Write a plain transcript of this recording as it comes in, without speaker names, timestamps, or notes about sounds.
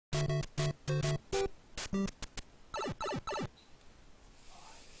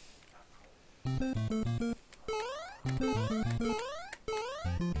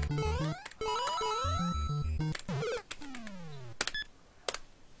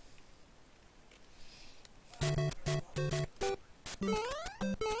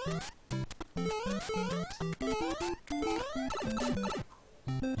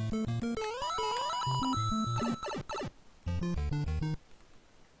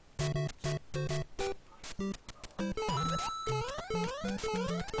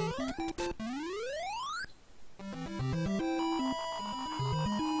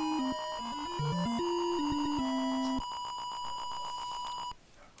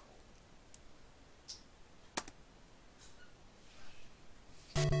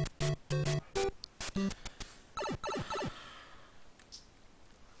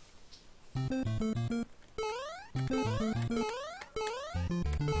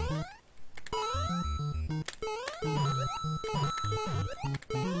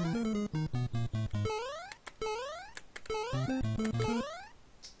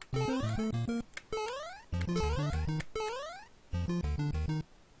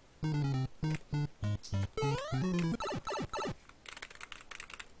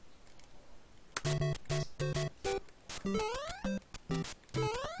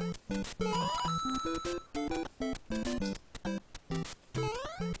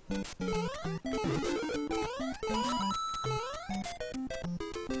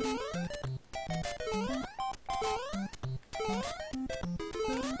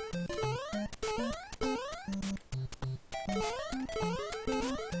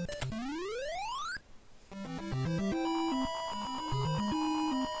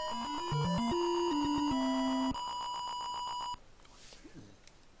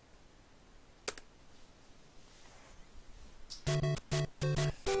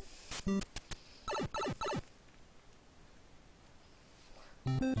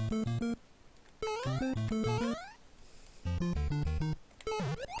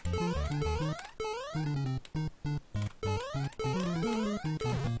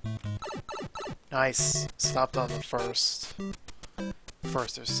Nice. Stopped on the first.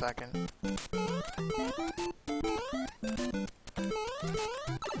 First or second.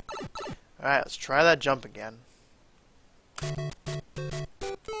 Alright, let's try that jump again.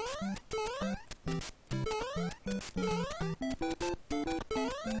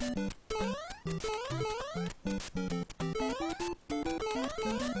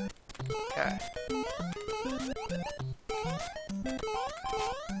 Okay.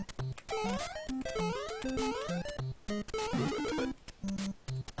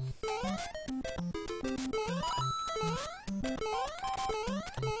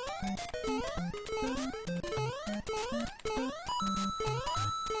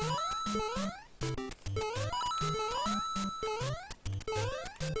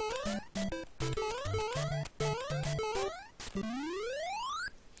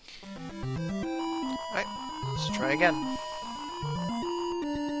 Alright, let's try again.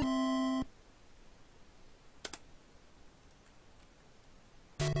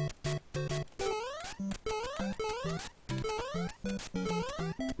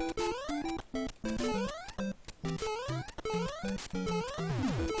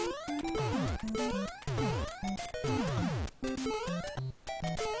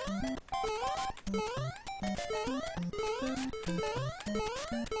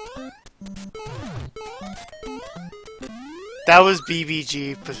 That was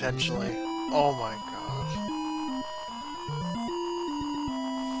BBG, potentially. Oh my god.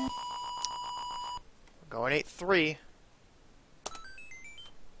 We're going 8-3.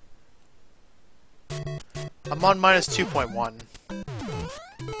 I'm on minus 2.1.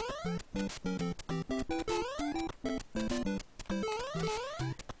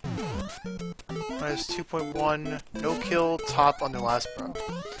 Minus 2.1, no kill, top on the last bro.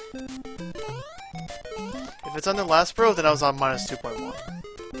 If it's on the last bro, then I was on minus 2.1.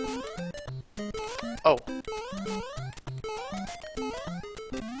 Oh.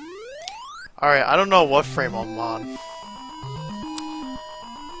 Alright, I don't know what frame I'm on.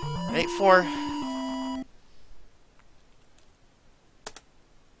 8-4.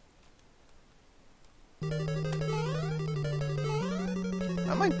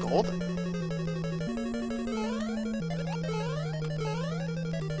 Am I golden?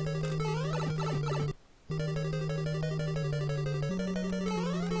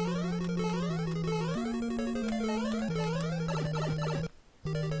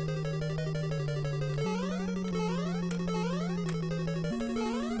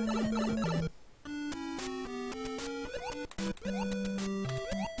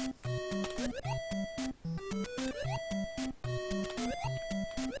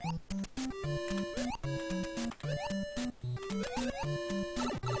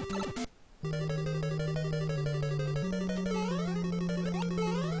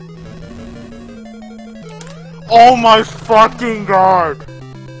 Oh my fucking god!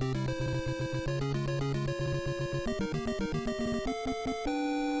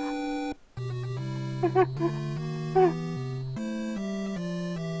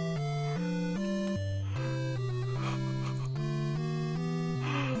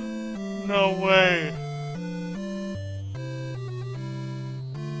 No way.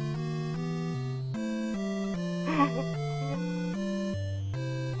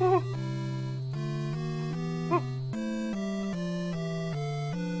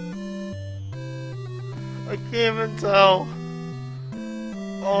 I can't even tell.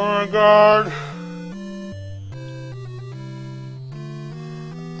 Oh my god.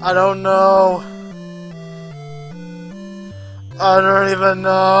 I don't know. I don't even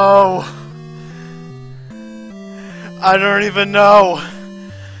know. I don't even know.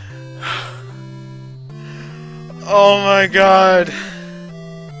 Oh my god.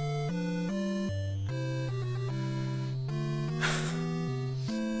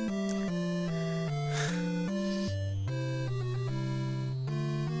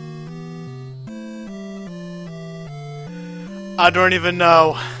 I don't even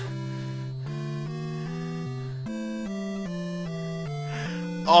know.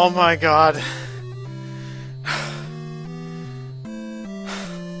 Oh my god.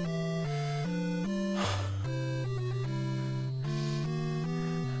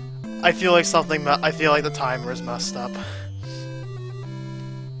 I feel like the timer is messed up.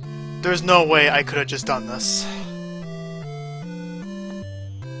 There's no way I could have just done this.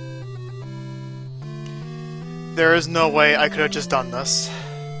 There is no way I could have just done this.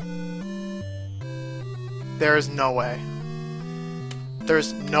 There is no way.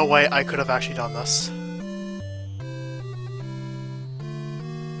 There's no way I could have actually done this.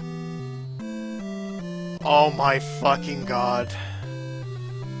 Oh my fucking god.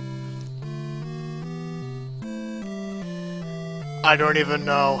 I don't even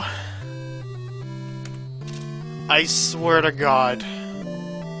know. I swear to god.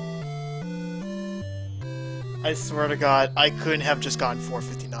 I swear to god, I couldn't have just gotten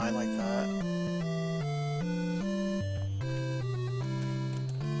 459 like that.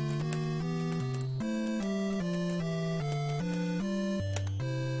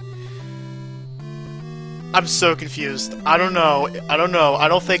 I'm so confused. I don't know. I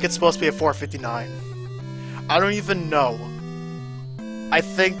don't think it's supposed to be a 459. I don't even know. I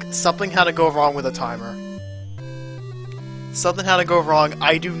think something had to go wrong with the timer. Something had to go wrong.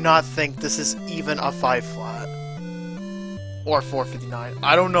 I do not think this is even a 5 flat. Or 459.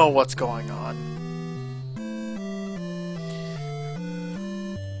 I don't know what's going on.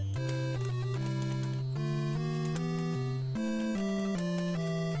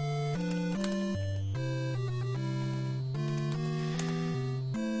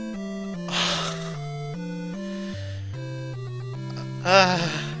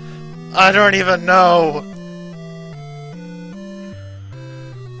 I don't even know.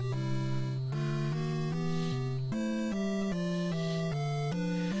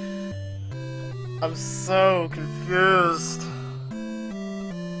 I'm so confused.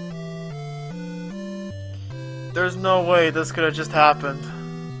 There's no way this could have just happened.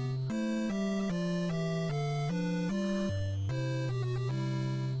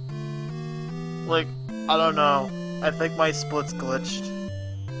 Like, I don't know. I think my split's glitched.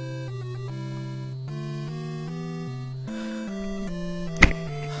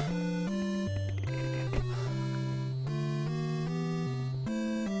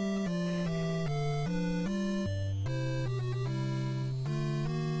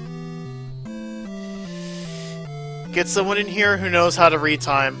 Get someone in here who knows how to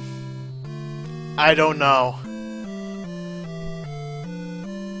retime. I don't know.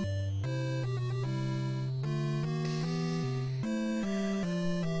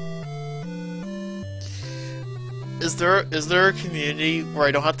 Is there a community where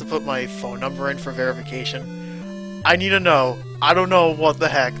I don't have to put my phone number in for verification? I need to know. I don't know what the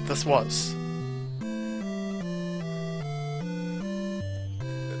heck this was.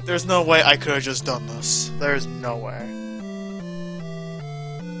 There's no way I could have just done this. There's no way.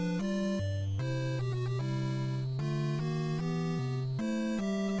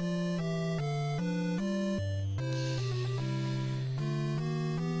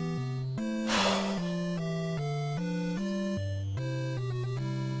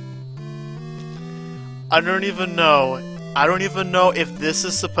 I don't even know. I don't even know if this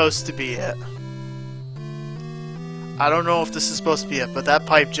is supposed to be it. I don't know if this is supposed to be it, but that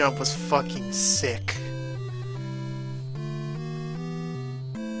pipe jump was fucking sick.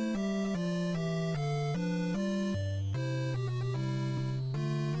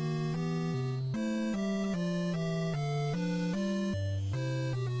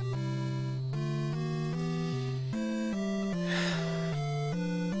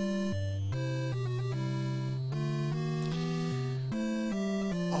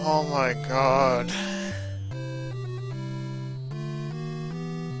 Oh my god.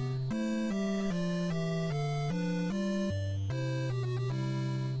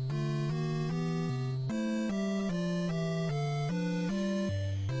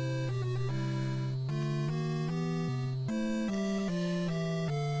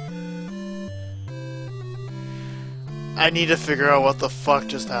 I need to figure out what the fuck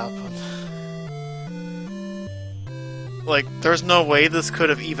just happened. Like, there's no way this could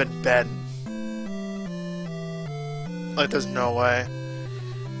have even been. Like, there's no way.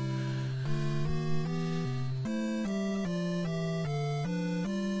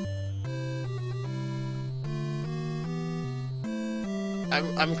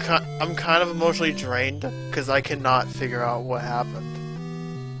 I'm kind of emotionally drained because I cannot figure out what happened.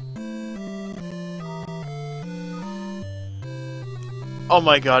 Oh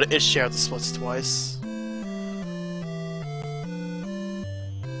my god, it shared the splits twice.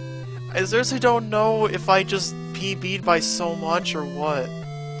 I seriously don't know if I just PB'd by so much or what.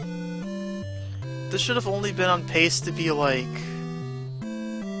 This should have only been on pace to be like...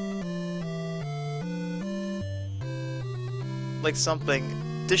 like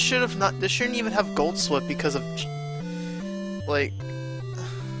something. This should have not. This shouldn't even have gold slip because of like.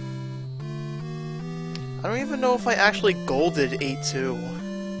 I don't even know if I actually golded 8-2.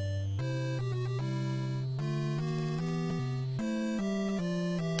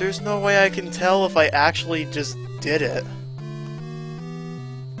 There's no way I can tell if I actually just did it.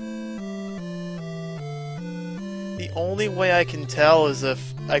 The only way I can tell is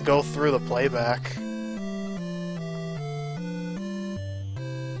if I go through the playback.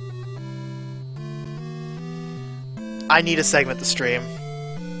 I need to segment the stream.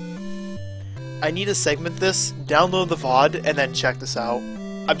 I need to segment this, download the VOD, and then check this out.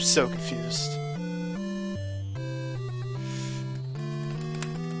 I'm so confused.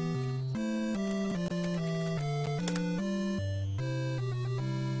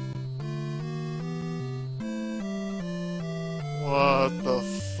 What the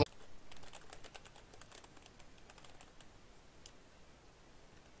fuck?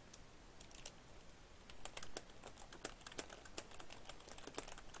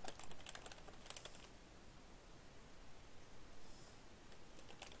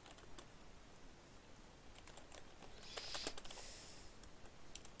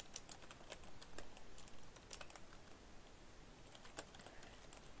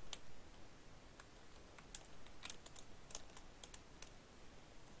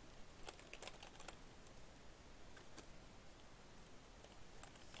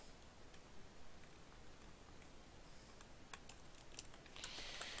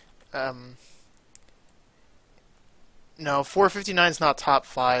 No, 459 is not top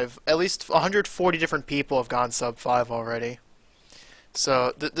 5. At least 140 different people have gone sub 5 already.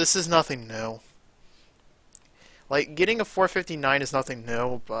 So, this is nothing new. Like, getting a 459 is nothing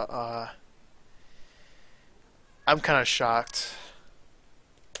new, but, I'm kind of shocked.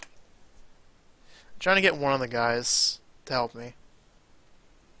 I'm trying to get one of the guys to help me.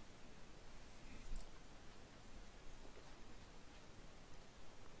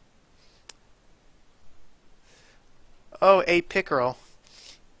 Oh, a pickerel.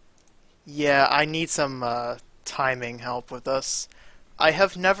 Yeah, I need some timing help with this.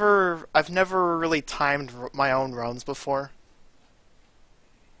 I've never really timed my own runs before.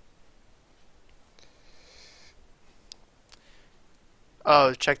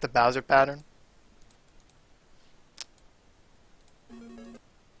 Oh, check the Bowser pattern.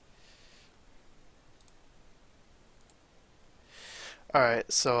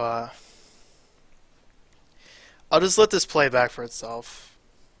 Alright, so I'll just let this play back for itself.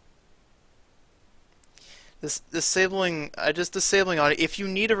 Disabling audio. If you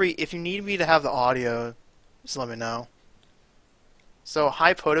need me to have the audio, just let me know. So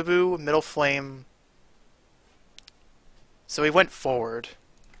high Potoboo, middle flame. So he went forward.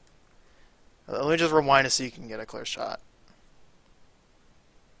 Let me just rewind it so you can get a clear shot.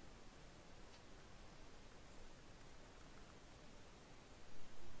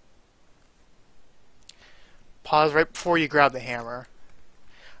 Pause right before you grab the hammer.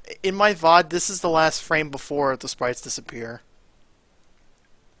 In my VOD, this is the last frame before the sprites disappear.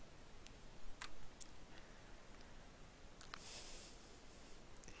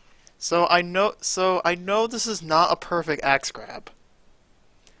 So I know this is not a perfect axe grab.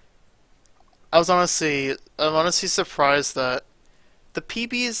 I'm honestly surprised that the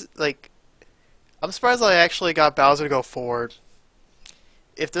PBs, like, I'm surprised I actually got Bowser to go forward.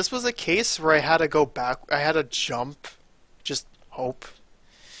 If this was a case where I had to go back, I had to jump, just hope.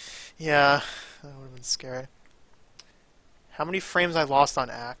 Yeah, that would have been scary. How many frames I lost on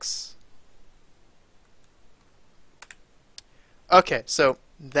Axe? Okay, so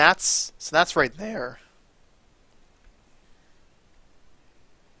that's right there.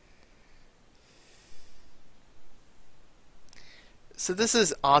 So this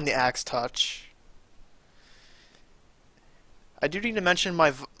is on the Axe touch. I do need to mention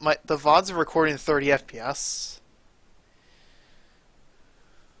the VODs are recording 30 FPS.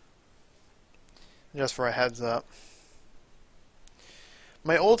 Just for a heads up.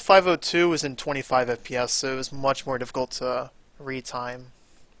 My old 502 was in 25 FPS, so it was much more difficult to retime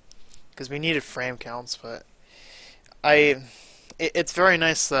because we needed frame counts. But it's very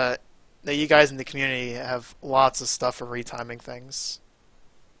nice that you guys in the community have lots of stuff for retiming things.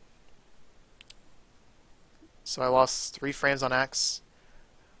 So I lost 3 frames on X.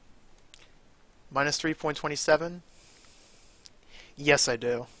 Minus 3.27? Yes, I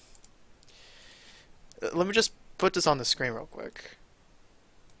do. Let me just put this on the screen real quick.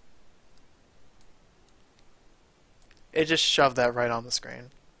 It just shoved that right on the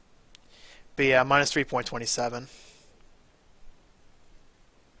screen. But yeah, minus 3.27.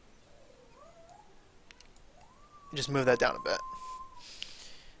 Just move that down a bit.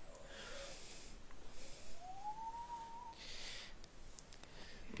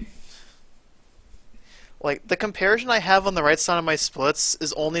 Like the comparison I have on the right side of my splits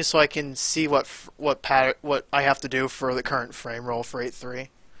is only so I can see what I have to do for the current frame roll for 8.3.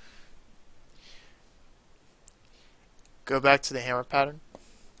 Go back to the hammer pattern.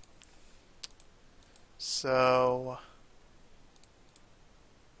 So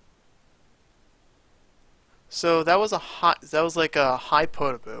that was like a high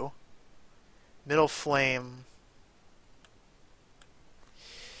potable. Middle flame.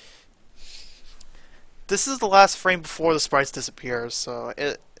 This is the last frame before the sprites disappears, so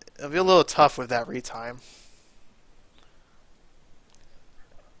it'll be a little tough with that retime.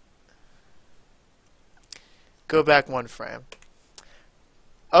 Go back 1 frame.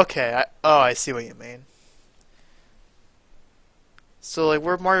 Okay, I see what you mean. So like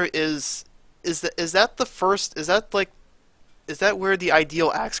where Mario is that the first, is that where the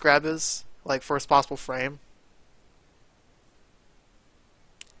ideal axe grab is? Like first possible frame?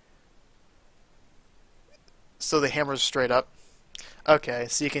 So the hammer's straight up. Okay,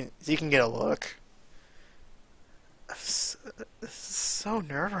 so you can get a look. So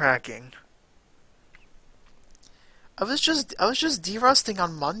nerve-wracking. I was just derusting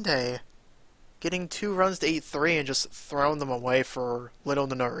on Monday, getting 2 runs to 8.3 and just throwing them away for little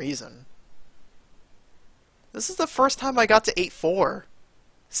to no reason. This is the first time I got to 8.4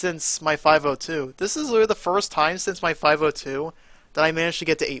 since my 502. This is literally the first time since my 502 that I managed to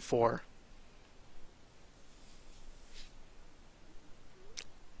get to 8.4.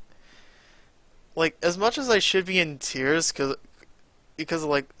 Like, as much as I should be in tears because of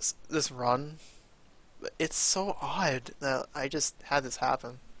like this run, it's so odd that I just had this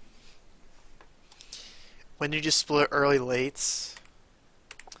happen. When you just split early lates.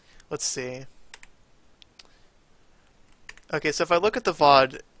 Let's see. Okay, so if I look at the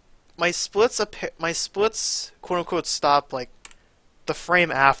VOD, my splits quote unquote stop like the frame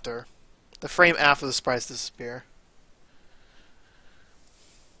after. The frame after the sprites disappear.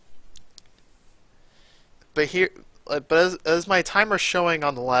 But here, but as my timer's showing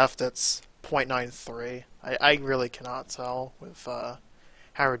on the left, it's 0.93. I really cannot tell with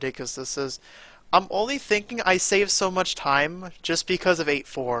how ridiculous this is. I'm only thinking I saved so much time just because of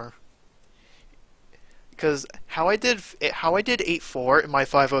 8.4. Because how I did 8.4 in my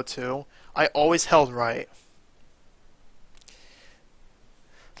 502, I always held right.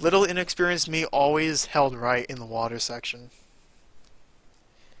 Little inexperienced me always held right in the water section.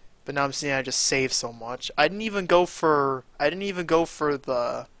 But now I'm seeing I just saved so much. I didn't even go for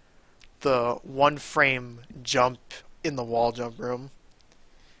the 1 frame jump in the wall jump room.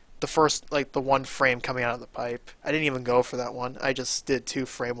 The first, like the 1 frame coming out of the pipe. I didn't even go for that one. I just did 2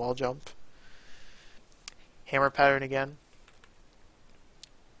 frame wall jump. Hammer pattern again.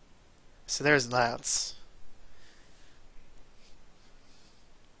 So there's that.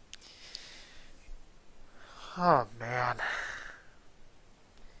 Oh man.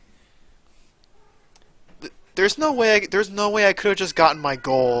 There's no way I could have just gotten my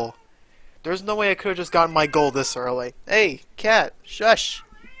goal. There's no way I could have just gotten my goal this early. Hey, cat, shush.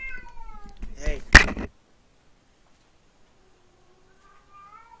 Hey.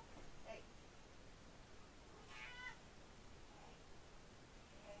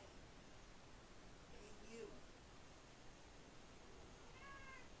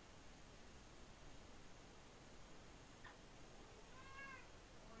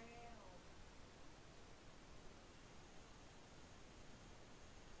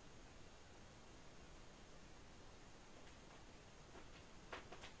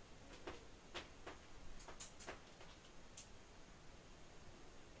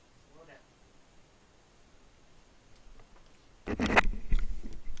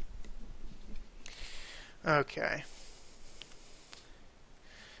 Okay.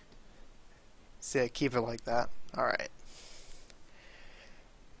 See, I keep it like that. Alright.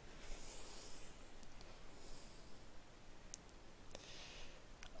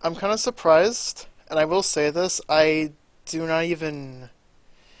 I'm kind of surprised, and I will say this, do not even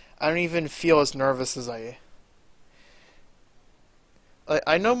I don't even feel as nervous as I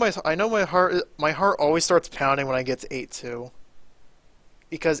know my heart always starts pounding when I get to 8-2.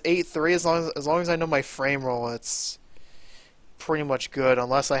 Because 8-3, as long as I know my frame roll, it's pretty much good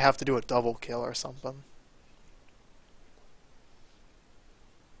unless I have to do a double kill or something.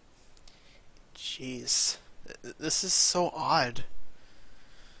 Jeez. This is so odd.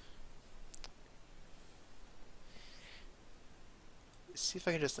 Let's see if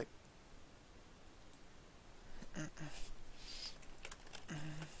I can just like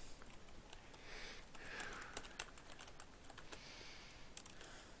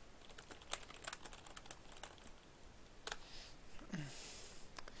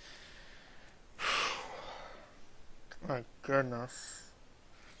my goodness.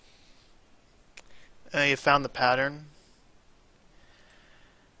 You found the pattern.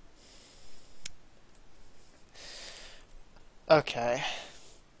 Okay.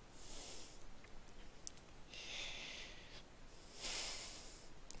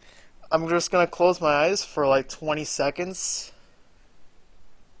 I'm just gonna close my eyes for like 20 seconds.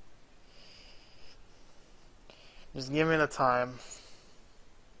 Just give me the time.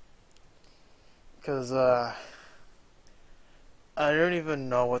 Because, I don't even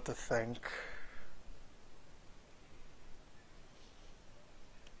know what to think.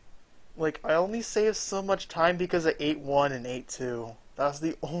 Like, I only saved so much time because of 8-1 and 8-2. That's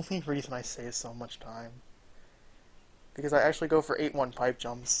the only reason I saved so much time. Because I actually go for 8-1 pipe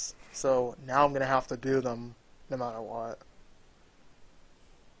jumps. So now I'm gonna have to do them no matter what.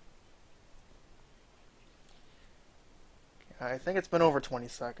 I think it's been over 20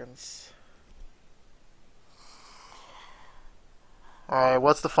 seconds. Alright,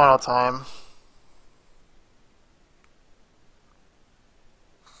 what's the final time?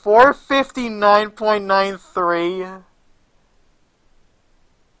 4:59.93.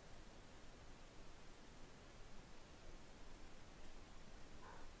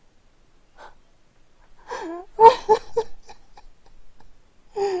 Oh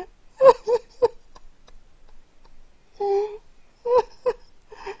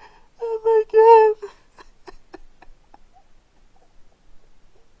my god.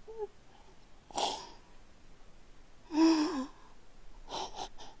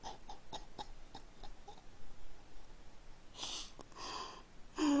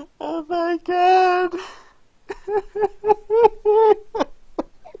 Oh my god.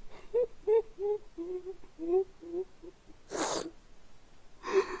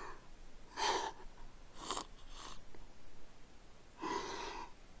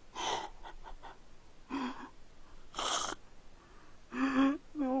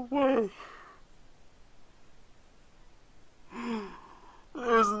 No way.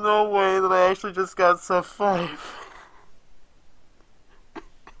 There's no way that I actually just got sub 5.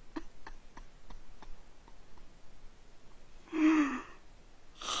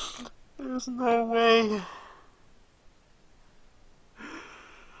 There's no way.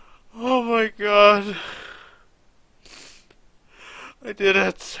 Oh my god. I did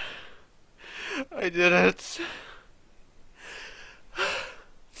it. I did it.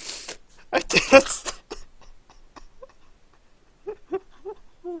 I did it.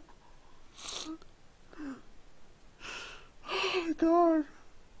 Oh my god.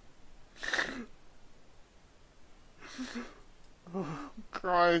 Oh, I'm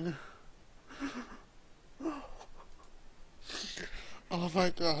crying. Oh my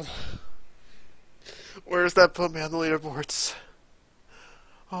god. Where's that put me on the leaderboards?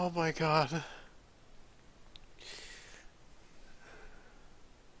 Oh my god.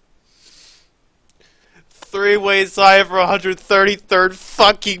 Three-way tie for 133rd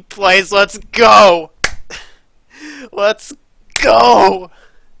fucking place. Let's go! Let's go!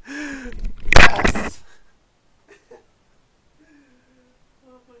 Yes!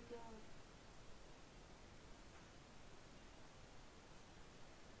 Oh my god.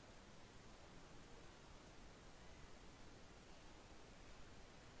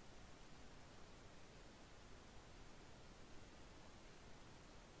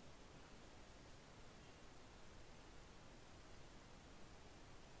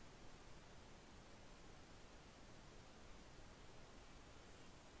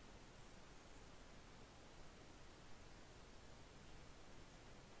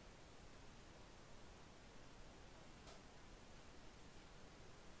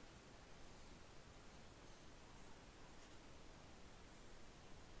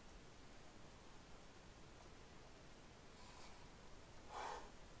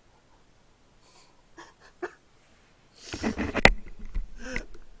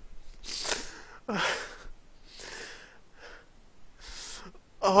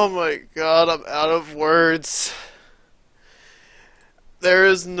 Oh my god, I'm out of words. There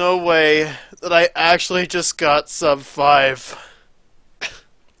is no way that I actually just got sub 5.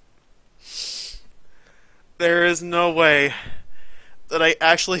 There is no way that I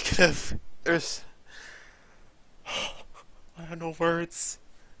actually could have. There's. I have no words.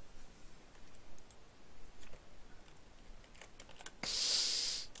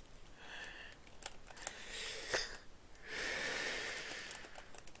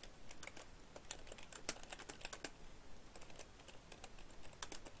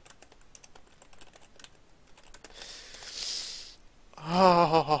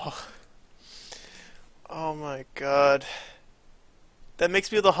 Oh. Oh my god. That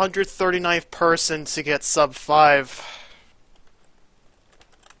makes me the 139th person to get sub 5.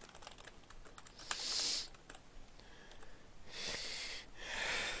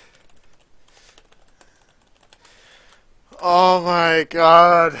 Oh my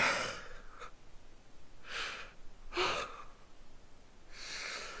god.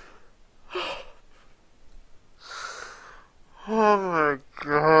 Oh my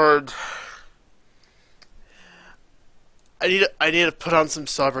god. I need to put on some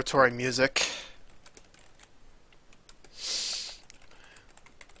celebratory music.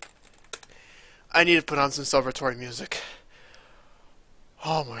 I need to put on some celebratory music.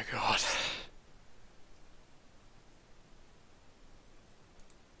 Oh my god.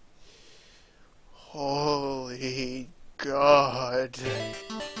 Holy god.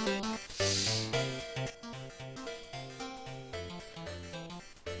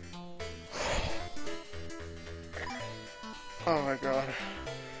 Oh my god.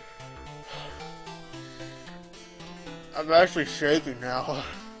 I'm actually shaking now.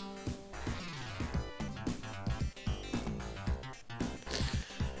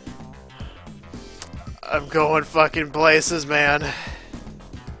 I'm going fucking places, man.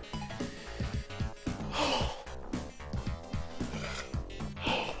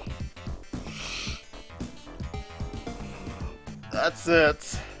 That's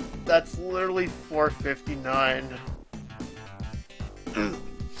it. That's literally 459.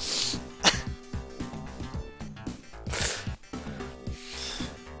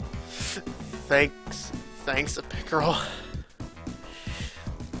 Thanks, a pickerel.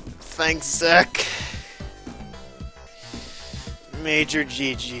 Thanks, Zach. Major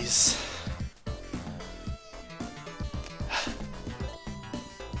GG's.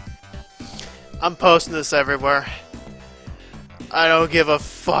 I'm posting this everywhere. I don't give a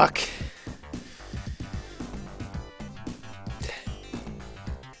fuck.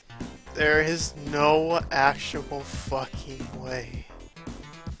 There is no actual fucking way.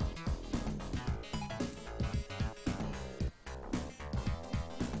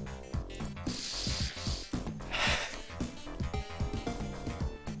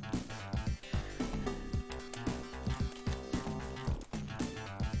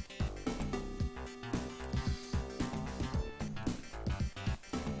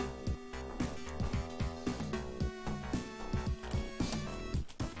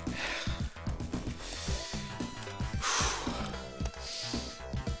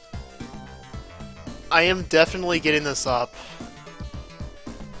 I am definitely getting this up.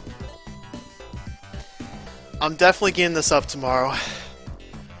 I'm definitely getting this up tomorrow.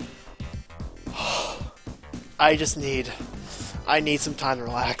 I need some time to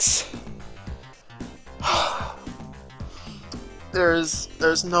relax.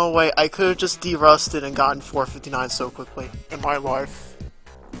 There's no way I could have just derusted and gotten 459 so quickly in my life.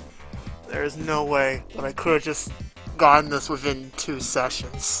 There is no way that I could have just gotten this within 2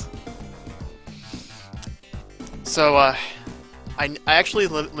 sessions. So, I actually,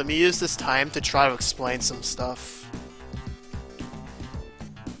 let me use this time to try to explain some stuff.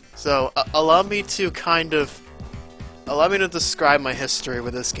 So, allow me to describe my history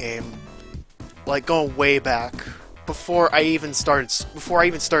with this game, like going way back, before I even started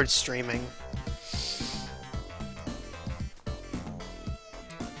streaming.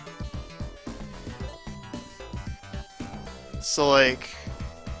 So, like,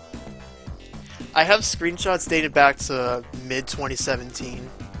 I have screenshots dated back to mid-2017,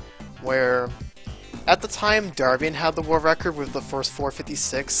 where, at the time, Darbian had the world record with the first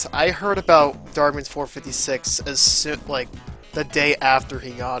 456. I heard about Darbian's 456 as soon, like, the day after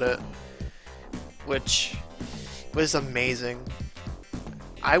he got it, which was amazing.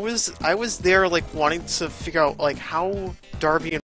 I was there, like, wanting to figure out, like, how Darbian